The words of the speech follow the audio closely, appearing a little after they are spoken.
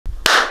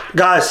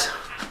Guys,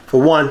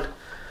 for one,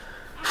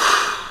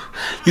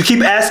 you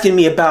keep asking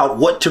me about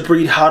what to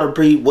breed, how to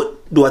breed, what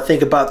do I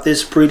think about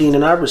this breeding,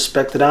 and I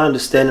respect it, I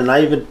understand, and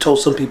I even told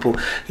some people,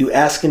 you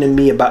asking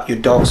me about your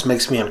dogs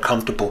makes me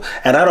uncomfortable,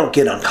 and I don't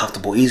get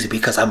uncomfortable easy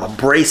because I'm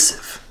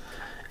abrasive.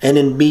 And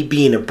in me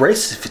being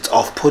abrasive, it's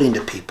off-putting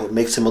to people. It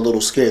makes them a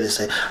little scared. They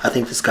say, I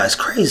think this guy's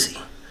crazy.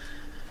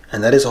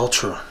 And that is all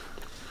true.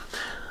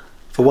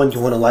 For one,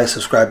 you want to like,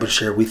 subscribe, and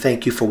share. We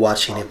thank you for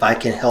watching. If I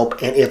can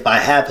help, and if I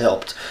have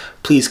helped,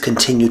 please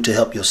continue to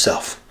help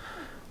yourself.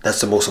 That's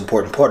the most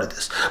important part of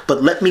this.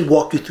 But let me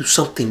walk you through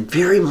something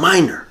very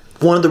minor.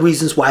 One of the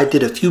reasons why I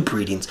did a few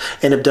breedings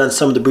and have done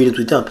some of the breedings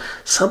we've done.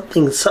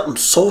 Something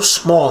so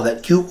small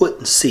that you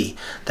wouldn't see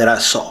that I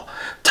saw.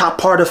 Top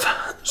part of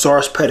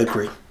Zara's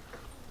pedigree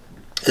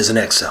is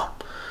an XL.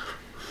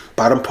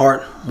 Bottom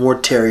part, more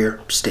terrier,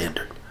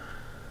 standard.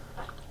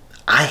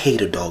 I hate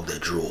a dog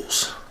that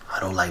drools. I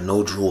don't like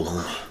no drool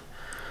on me.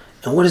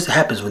 And what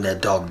happens when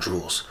that dog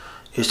drools?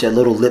 It's that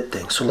little lip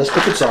thing. So let's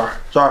look at Zara.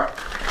 Zara,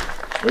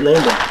 lay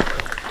down.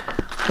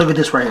 Look at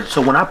this right here.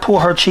 So when I pull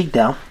her cheek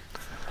down,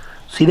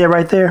 see that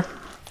right there?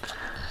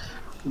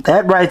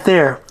 That right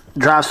there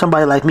drives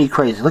somebody like me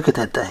crazy. Look at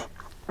that thing.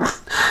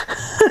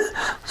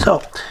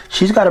 So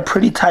she's got a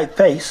pretty tight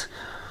face.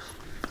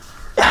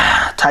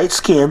 Tight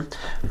skin,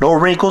 no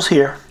wrinkles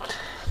here,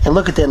 and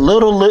look at that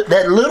little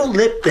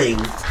lip thing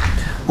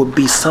would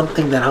be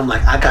something that I'm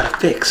like, I gotta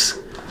fix.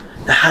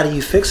 Now how do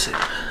you fix it?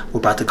 We're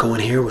about to go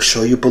in here, we'll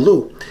show you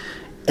Baloo.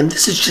 And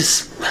this is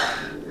just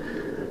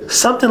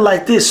something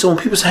like this. So when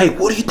people say, hey,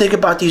 what do you think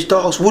about these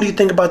dogs? What do you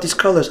think about these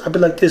colors? I'd be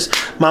like this,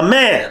 my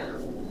man,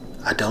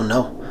 I don't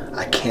know.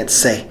 I can't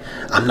say.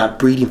 I'm not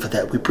breeding for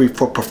that. We breed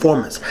for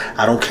performance.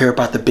 I don't care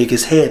about the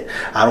biggest head.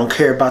 I don't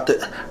care about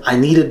the... I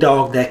need a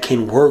dog that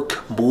can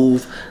work,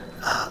 move,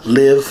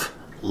 live,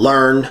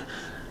 learn,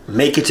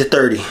 make it to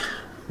 30.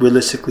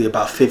 Realistically,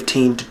 about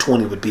 15 to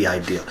 20 would be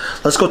ideal.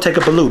 Let's go take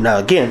a Baloo. Now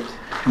again,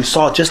 you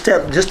saw just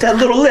that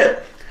little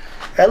lip.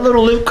 That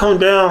little lip come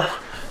down.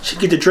 She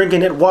get to drinking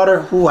that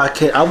water. Ooh, I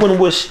can't. I wouldn't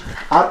wish...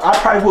 I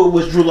probably would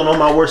wish drooling on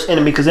my worst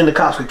enemy because then the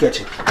cops would catch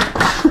him.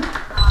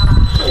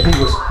 He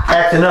was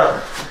acting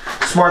up.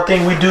 Smart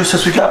thing we do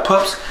since we got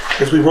pups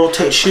is we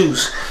rotate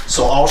shoes.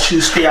 So all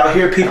shoes stay out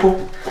here,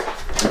 people.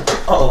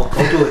 Uh-oh,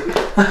 don't do it.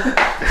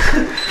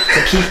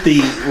 To keep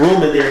the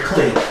room in there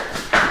clean.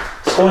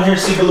 Let's go in here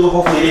and see Baloo.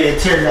 Hopefully they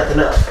didn't tear nothing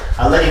up.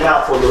 I let him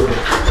out for a little bit.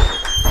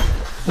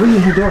 What are you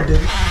in here doing,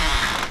 dude?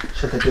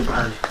 Shut that door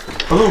behind you.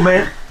 Baloo,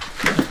 man.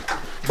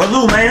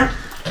 Baloo, man.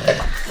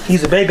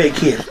 He's a baby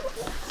kid.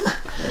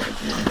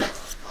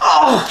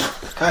 Oh,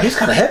 God, he's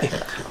kind of heavy.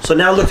 So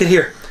now look at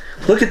here.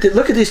 Look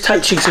at these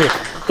tight cheeks here.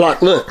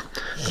 Block, look.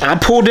 I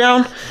pull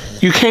down,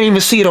 you can't even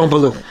see it on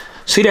Baloo.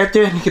 See that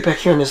there? Let me get back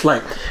here in this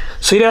light.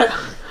 See that?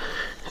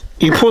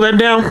 You pull that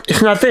down,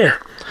 it's not there.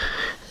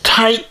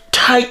 Tight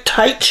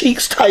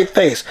cheeks, tight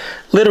face.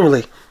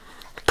 Literally.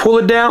 Pull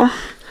it down,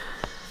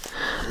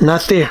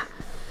 not there.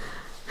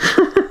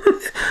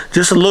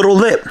 Just a little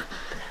lip.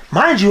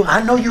 Mind you,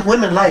 I know you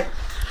women like,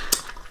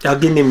 y'all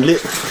getting them lip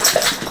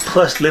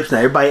plus lips now.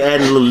 Everybody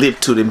adding a little lip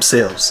to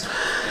themselves.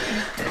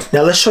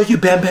 Now let's show you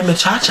Bam Bam and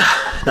Cha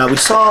Cha. Now we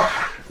saw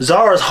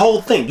Zara's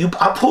whole thing.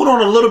 I pulled on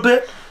a little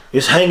bit,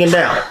 it's hanging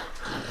down.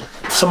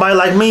 Somebody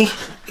like me,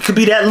 it could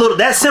be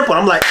that simple.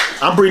 I'm like,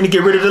 I'm breeding to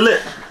get rid of the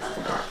lip.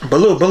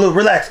 Baloo,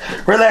 relax.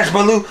 Relax,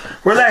 Baloo.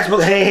 Relax,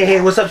 Baloo.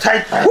 Hey, what's up,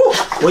 tight? Woo!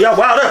 Well, y'all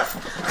wild up.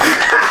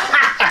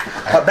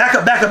 Back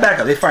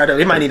up. They fired up.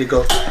 They might need to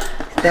go.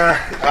 Nah,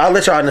 I'll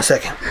let y'all in a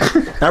second.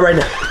 Not right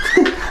now.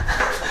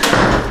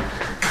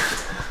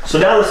 So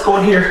now let's go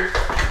in here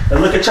and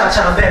look at Cha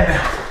Cha and Bam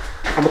Bam.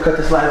 I'm gonna cut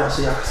this light on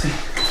so y'all can see.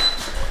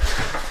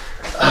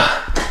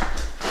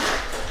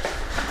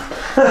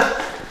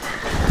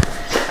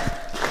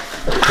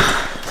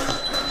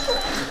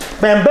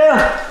 Bam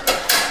Bam!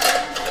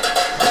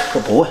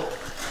 Good boy.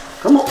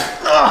 Come on.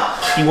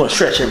 You want to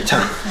stretch every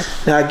time.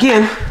 Now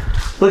again,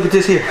 look at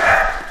this here.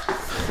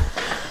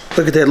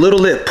 Look at that little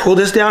lip. Pull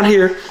this down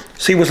here.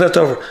 See what's left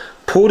over.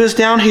 Pull this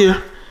down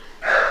here.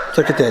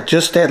 Look at that.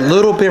 Just that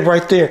little bit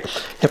right there.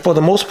 And for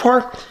the most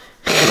part,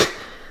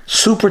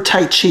 super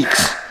tight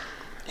cheeks.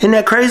 Isn't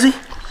that crazy?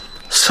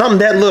 Something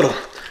that little.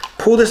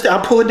 Pull this down.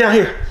 I'll pull it down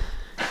here.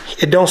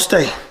 It don't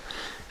stay.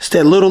 It's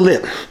that little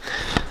lip.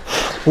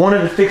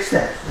 Wanted to fix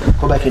that.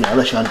 Go back in there. I'll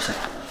let you in a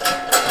second.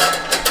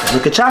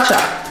 Look at Cha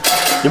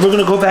Cha. Then we're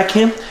gonna go back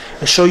in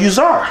and show you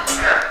Zara.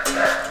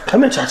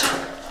 Come in, Cha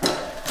Cha.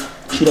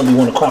 She don't be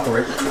want to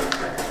cooperate.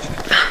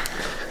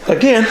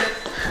 Again,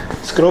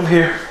 let's get over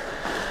here.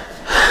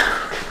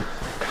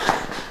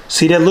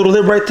 See that little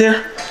lip right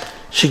there?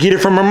 She get it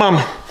from her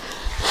mama.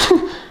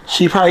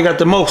 She probably got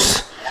the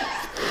most.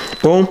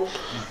 Boom.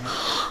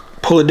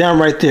 Pull it down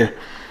right there.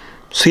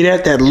 See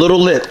that? That little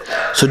lip.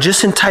 So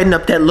just tighten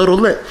up that little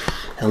lip.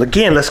 And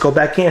again, let's go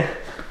back in.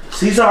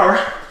 See Zara.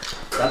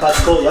 Y'all about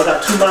to go. Y'all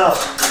got 2 miles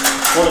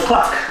on the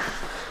clock.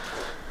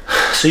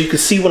 So you can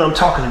see what I'm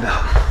talking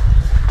about.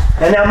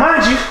 And now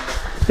mind you,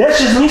 that's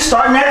just me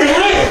starting at the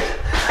head.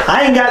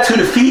 I ain't got to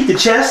the feet, the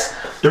chest,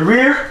 the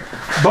rear.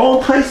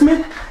 bone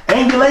placement,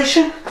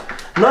 angulation,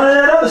 none of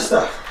that other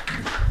stuff.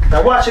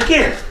 Now watch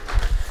again.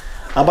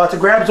 I'm about to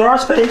grab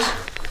Zara's face,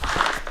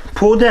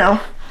 pull down.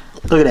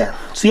 Look at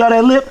that. See how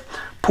that lip?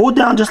 Pull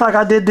down just like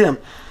I did them.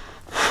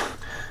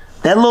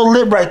 That little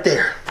lip right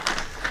there.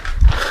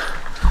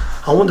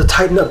 I want to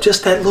tighten up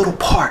just that little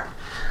part.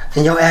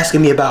 And y'all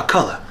asking me about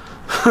color.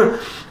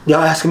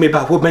 Y'all asking me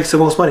about what makes the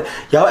most money.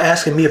 Y'all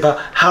asking me about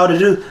how to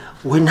do.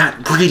 We're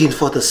not breeding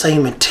for the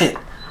same intent.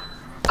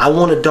 I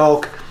want a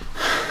dog.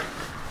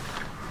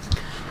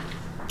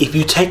 If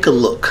you take a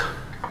look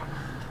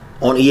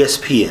on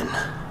ESPN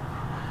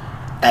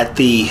at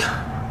the,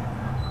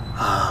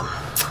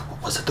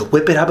 was it the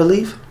Whippet, I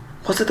believe?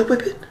 Was it the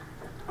Whippet?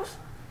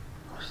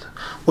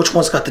 Which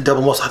one's got the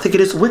double muscle? I think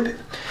it is the Whippet.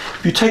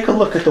 If you take a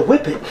look at the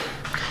Whippet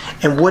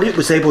and what it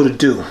was able to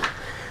do,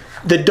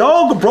 the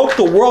dog broke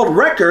the world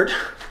record,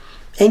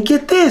 and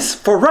get this,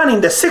 for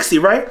running the 60,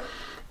 right?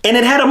 And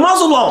it had a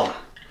muzzle on.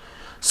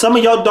 Some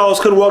of y'all dogs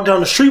couldn't walk down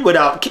the street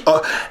without,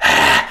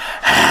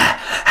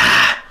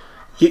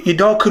 your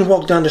dog couldn't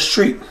walk down the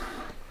street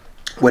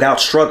without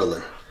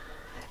struggling.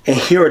 And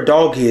here a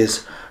dog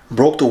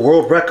broke the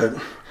world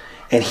record,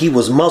 and he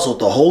was muzzled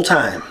the whole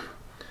time.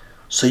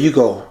 So you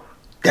go,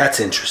 that's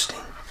interesting.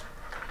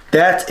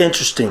 That's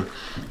interesting.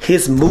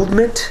 His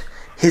movement,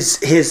 and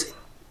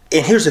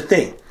here's the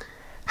thing.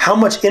 How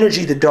much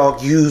energy the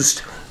dog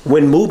used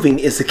when moving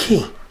is the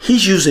key.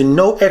 He's using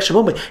no extra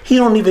movement. He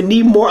don't even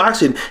need more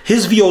oxygen.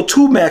 His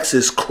VO2 max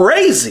is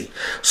crazy.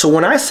 So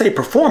when I say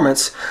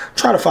performance,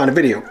 try to find a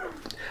video.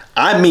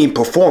 I mean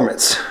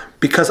performance,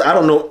 because I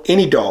don't know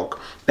any dog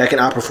that can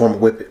outperform a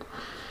Whippet.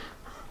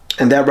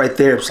 And that right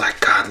there was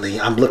like, godly,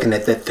 I'm looking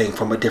at that thing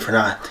from a different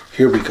eye.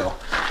 Here we go.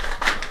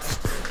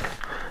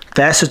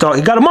 Fastest dog,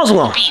 he got a muzzle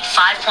on. Beat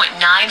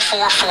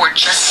 5.944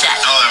 just set.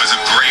 Oh, that was a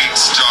great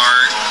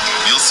start.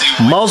 You'll see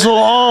muzzle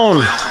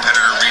on.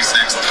 Competitor Reese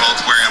next,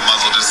 both wearing a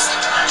muzzle, just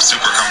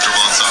super comfortable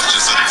and stuff.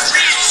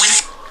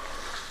 Just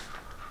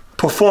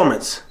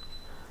performance.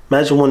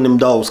 Imagine one of them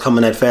dogs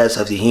coming that fast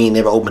after he ain't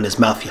never opened his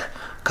mouth yet,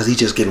 because he's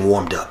just getting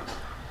warmed up.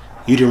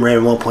 You done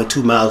ran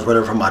 1.2 miles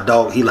running from my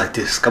dog. He like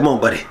this. Come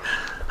on, buddy.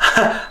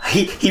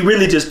 he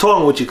really just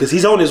toying with you because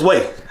he's on his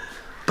way.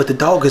 But the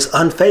dog is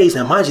unfazed.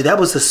 Now, mind you, that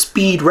was a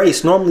speed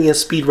race. Normally in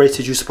speed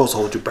races, you're supposed to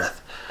hold your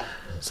breath.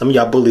 Some of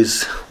y'all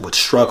bullies would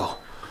struggle.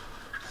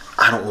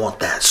 I don't want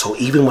that. So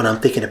even when I'm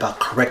thinking about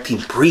correcting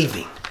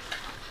breathing,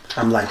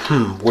 I'm like,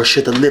 where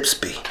should the lips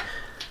be?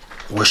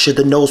 Where should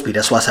the nose be?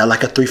 That's why I say I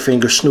like a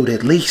 3-finger snoot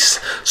at least,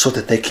 so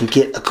that they can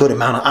get a good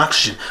amount of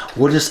oxygen.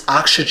 What does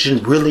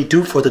oxygen really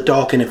do for the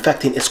dog in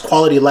affecting its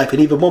quality of life?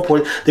 And even more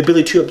important, the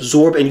ability to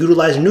absorb and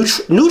utilize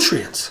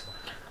nutrients.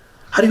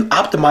 How do you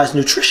optimize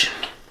nutrition?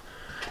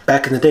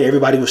 Back in the day,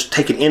 everybody was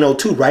taking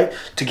NO2, right?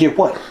 To get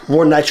what?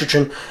 More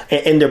nitrogen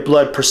in their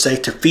blood, per se,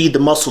 to feed the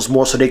muscles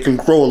more so they can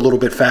grow a little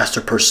bit faster,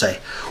 per se.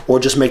 Or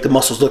just make the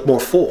muscles look more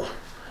full.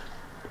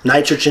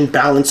 Nitrogen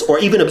balance, or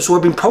even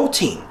absorbing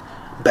protein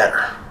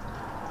better.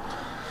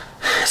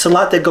 It's a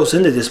lot that goes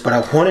into this, but I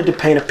wanted to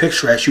paint a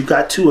picture as you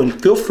got to,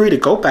 and feel free to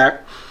go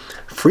back,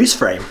 freeze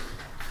frame.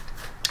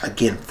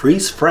 Again,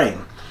 freeze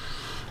frame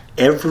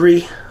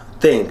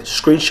everything,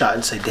 screenshot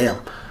and say,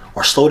 damn,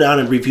 or slow down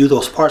and review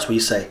those parts where you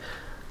say,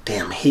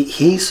 damn,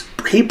 he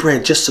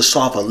bred just to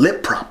solve a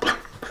lip problem.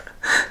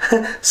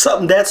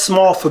 Something that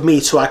small for me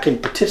so I can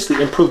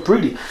potentially improve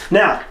breeding.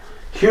 Now,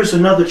 here's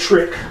another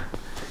trick.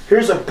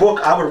 Here's a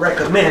book I would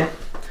recommend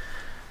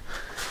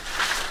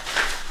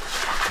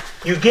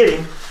you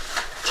getting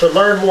to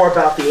learn more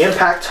about the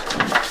impact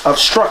of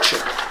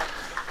structure.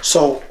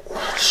 So,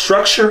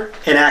 structure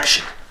and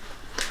action.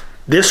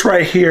 This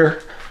right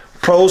here,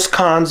 pros,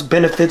 cons,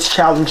 benefits,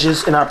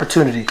 challenges, and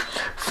opportunity.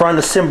 Front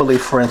assembly,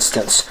 for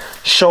instance.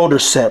 Shoulder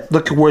set.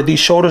 Look at where these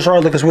shoulders are.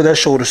 Look at where that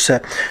shoulder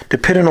set.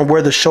 Depending on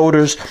where the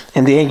shoulders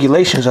and the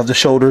angulations of the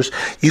shoulders,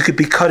 you could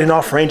be cutting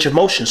off range of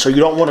motion. So you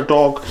don't want a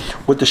dog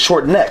with the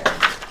short neck.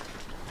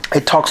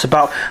 It talks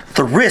about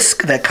the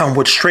risk that come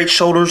with straight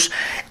shoulders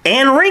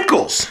and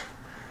wrinkles.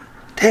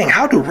 Dang,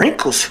 how do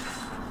wrinkles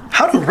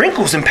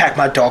impact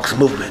my dog's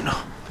movement?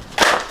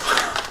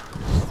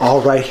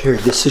 All right, here,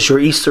 this is your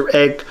Easter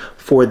egg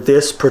for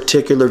this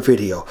particular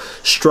video.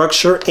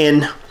 Structure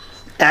and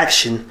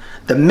action.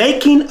 The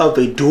making of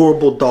a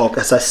durable dog.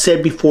 As I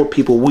said before,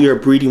 people, we are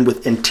breeding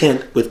with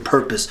intent, with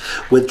purpose,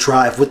 with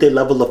drive, with a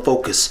level of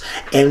focus,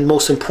 and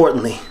most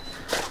importantly,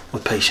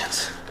 with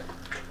patience.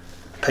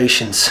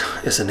 Patience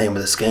is the name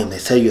of this game. They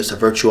tell you it's a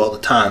virtue all the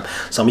time.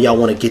 Some of y'all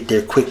want to get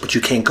there quick, but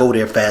you can't go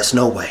there fast,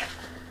 no way.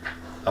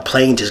 A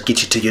plane just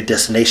gets you to your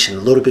destination a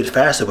little bit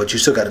faster, but you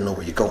still got to know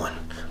where you're going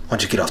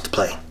once you get off the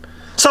plane.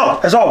 So,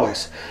 as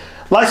always,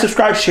 like,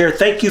 subscribe, share.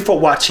 Thank you for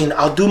watching.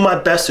 I'll do my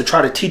best to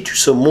try to teach you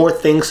some more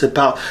things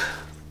about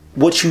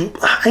what you...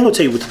 I ain't going to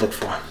tell you what to look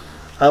for.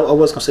 I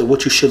was going to say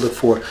what you should look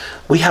for.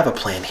 We have a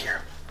plan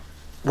here.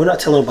 We're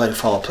not telling anybody to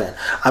follow a plan.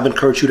 I've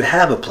encouraged you to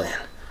have a plan.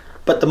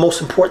 But the most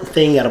important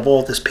thing out of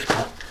all this,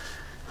 people,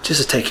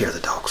 just to take care of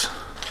the dogs.